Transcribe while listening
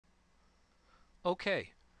Okay,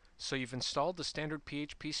 so you've installed the standard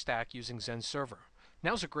PHP stack using Zend Server.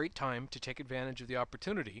 Now's a great time to take advantage of the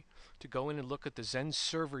opportunity to go in and look at the Zend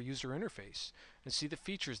Server user interface and see the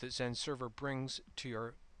features that Zend Server brings to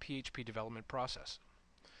your PHP development process.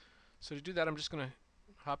 So to do that, I'm just going to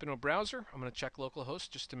hop into a browser. I'm going to check localhost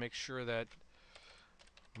just to make sure that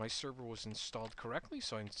my server was installed correctly.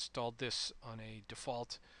 So I installed this on a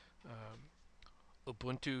default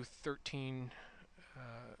Ubuntu 13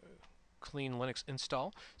 clean Linux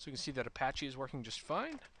install. So you can see that Apache is working just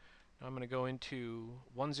fine. Now I'm going to go into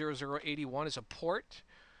 10081 as a port.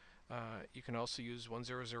 You can also use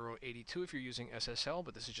 10082 if you're using SSL,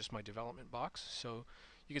 but this is just my development box. So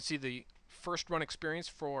you can see the first run experience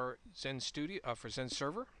for Zend Studio for Zend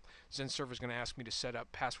Server. Zend Server is going to ask me to set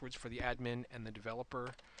up passwords for the admin and the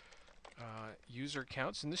developer user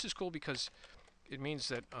accounts, and this is cool because it means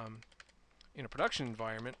that in a production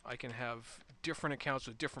environment, I can have different accounts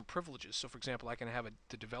with different privileges. So for example, I can have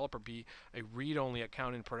the developer be a read-only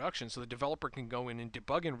account in production, so the developer can go in and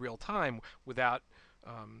debug in real time without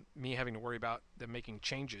me having to worry about them making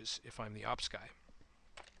changes if I'm the ops guy.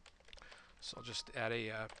 So I'll just add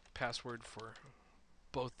a password for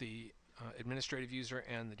both the administrative user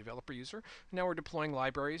and the developer user. Now we're deploying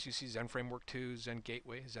libraries. You see Zend Framework 2, Zend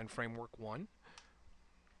Gateway, Zend Framework 1.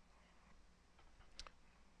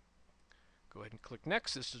 Go ahead and click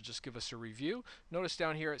Next. This will just give us a review. Notice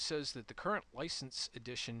down here it says that the current license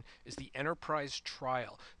edition is the Enterprise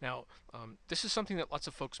Trial. Now, this is something that lots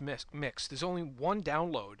of folks mix. There's only one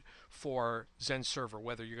download for Zend Server,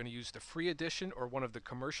 whether you're going to use the free edition or one of the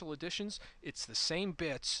commercial editions. It's the same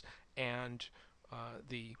bits, and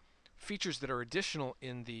the features that are additional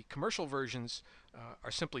in the commercial versions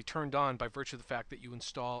are simply turned on by virtue of the fact that you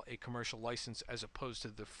install a commercial license as opposed to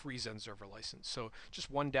the free Zend Server license. So just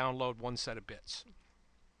one download, one set of bits.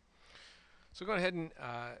 So go ahead and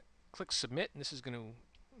click Submit, and this is going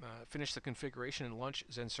to finish the configuration and launch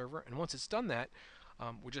Zend Server. And once it's done that,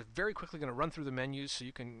 we're just very quickly going to run through the menus so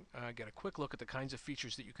you can get a quick look at the kinds of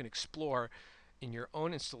features that you can explore in your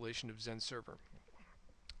own installation of Zend Server.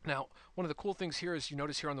 Now, one of the cool things here is you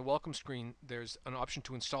notice here on the welcome screen there's an option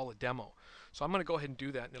to install a demo. So I'm going to go ahead and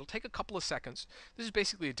do that, and it'll take a couple of seconds. This is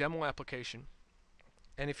basically a demo application,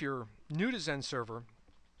 and if you're new to Zend Server,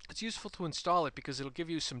 it's useful to install it because it'll give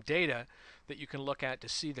you some data that you can look at to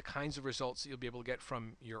see the kinds of results that you'll be able to get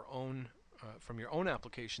from your own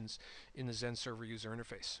applications in the Zend Server user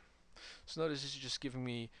interface. So notice this is just giving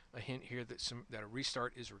me a hint here that a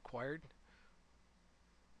restart is required.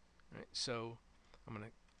 All right, so I'm going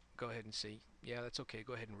to go ahead and say, yeah, that's okay,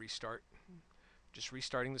 go ahead and restart. Just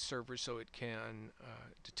restarting the server so it can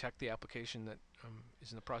detect the application that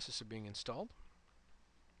is in the process of being installed.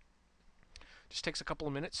 Just takes a couple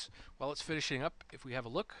of minutes. While it's finishing up, if we have a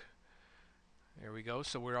look, there we go.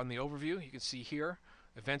 So we're on the overview. You can see here,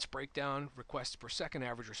 events breakdown, requests per second,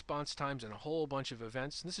 average response times, and a whole bunch of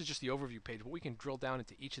events. And this is just the overview page, but we can drill down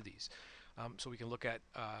into each of these. So we can look at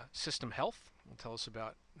system health. It'll tell us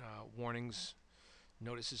about warnings,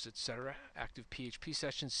 notices, etc. Active PHP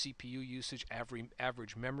sessions, CPU usage,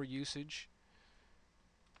 average memory usage.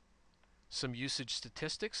 Some usage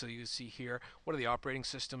statistics. So you see here, what are the operating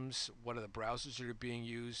systems, what are the browsers that are being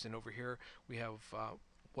used, and over here we have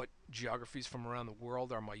what geographies from around the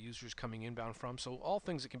world are my users coming inbound from. So all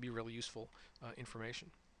things that can be really useful information.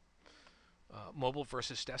 Mobile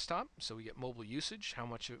versus desktop. So we get mobile usage, how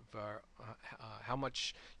much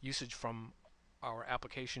usage from our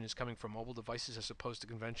application is coming from mobile devices as opposed to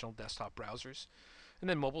conventional desktop browsers. And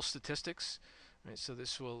then mobile statistics. Right, so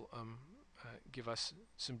this will give us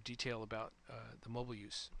some detail about the mobile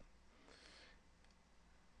use.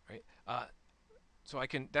 Right. So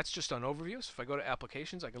that's just on overview. So if I go to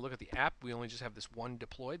applications, I can look at the app. We only just have this one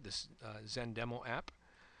deployed, this Zend demo app.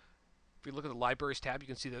 If we look at the libraries tab, you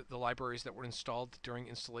can see the libraries that were installed during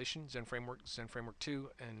installation, Zend Framework 2,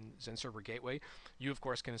 and Zend Server Gateway. You, of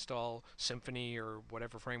course, can install Symfony or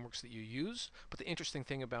whatever frameworks that you use. But the interesting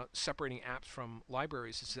thing about separating apps from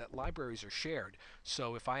libraries is that libraries are shared.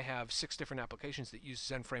 So if I have 6 different applications that use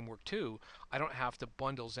Zend Framework 2, I don't have to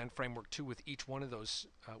bundle Zend Framework 2 with each one of those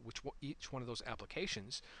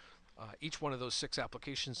applications. Each one of those 6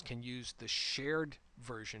 applications can use the shared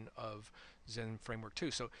version of Zend Framework 2.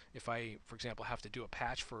 So if I, for example, have to do a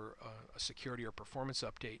patch for a security or performance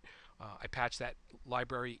update, I patch that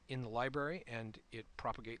library in the library, and it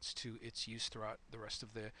propagates to its use throughout the rest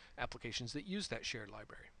of the applications that use that shared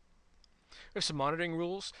library. There's some monitoring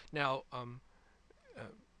rules. Now,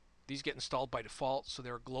 these get installed by default, so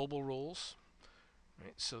there are global rules.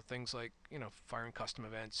 Right? So things like, firing custom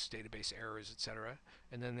events, database errors, etc.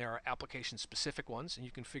 And then there are application-specific ones, and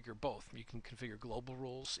you configure both. You can configure global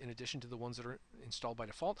rules in addition to the ones that are installed by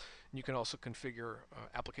default, and you can also configure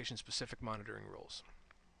application-specific monitoring rules.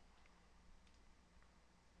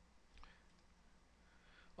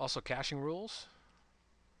 Also caching rules.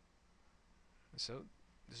 So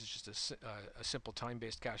this is just a simple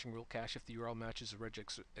time-based caching rule. Cache if the URL matches the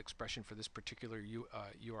regex expression for this particular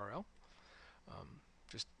URL.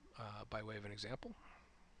 Just by way of an example.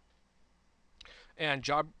 And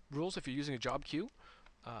job rules, if you're using a job queue.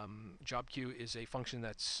 Job queue is a function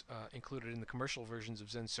that's included in the commercial versions of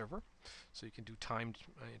Zend Server. So you can do timed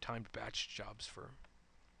batch jobs for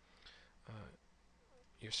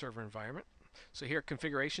your server environment. So here are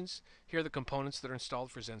configurations. Here are the components that are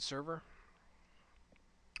installed for Zend Server.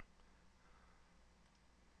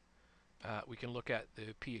 We can look at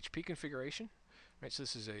the PHP configuration. Right, so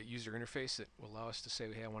this is a user interface that will allow us to say,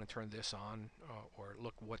 hey, I want to turn this on, or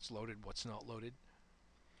look what's loaded, what's not loaded.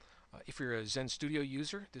 If you're a Zend Studio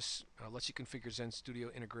user, this lets you configure Zend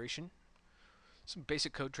Studio integration. Some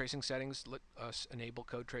basic code tracing settings, let us enable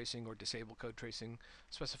code tracing or disable code tracing,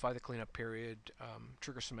 specify the cleanup period,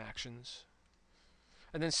 trigger some actions.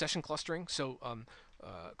 And then session clustering. So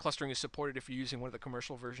clustering is supported if you're using one of the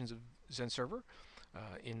commercial versions of Zend Server.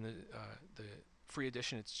 In the free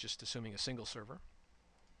edition, it's just assuming a single server.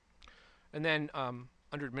 And then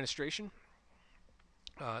under administration,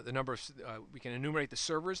 the number of we can enumerate the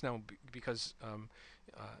servers now because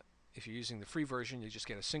if you're using the free version, you just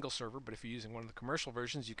get a single server. But if you're using one of the commercial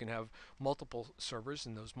versions, you can have multiple servers,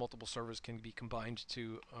 and those multiple servers can be combined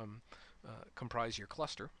to comprise your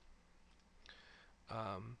cluster.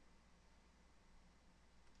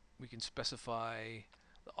 We can specify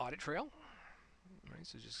the audit trail. Right,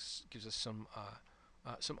 so it just gives us some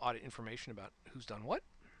audit information about who's done what.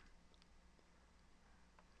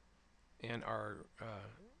 And our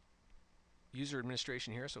user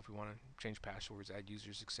administration here, so if we want to change passwords, add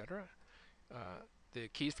users, etc. The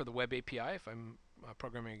keys for the web API, if I'm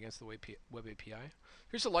programming against the web API.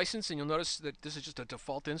 Here's the license, and you'll notice that this is just a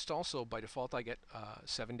default install, so by default I get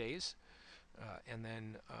 7 days. And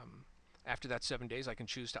then after that 7 days, I can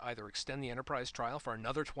choose to either extend the enterprise trial for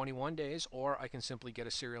another 21 days, or I can simply get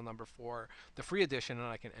a serial number for the free edition, and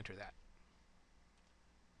I can enter that.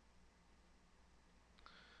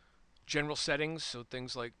 General settings, so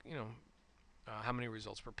things like, how many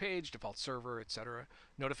results per page, default server, etc.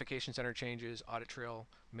 Notification center changes, audit trail,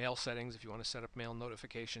 mail settings if you want to set up mail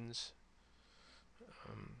notifications,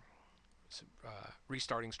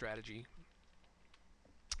 restarting strategy.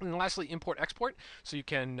 And then lastly, import-export. So you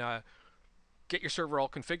can get your server all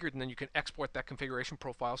configured, and then you can export that configuration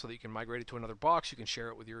profile so that you can migrate it to another box. You can share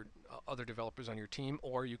it with your other developers on your team,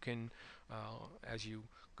 or you can, as you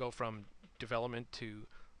go from development to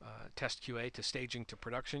test QA to staging to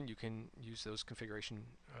production, you can use those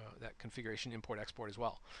that configuration import export as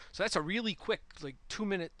well. So that's a really quick, like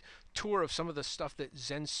 2-minute tour of some of the stuff that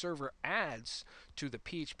Zend Server adds to the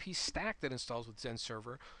PHP stack that installs with Zend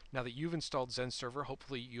Server. Now that you've installed Zend Server,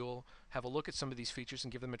 hopefully you'll have a look at some of these features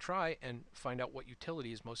and give them a try and find out what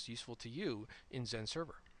utility is most useful to you in Zend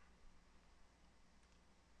Server.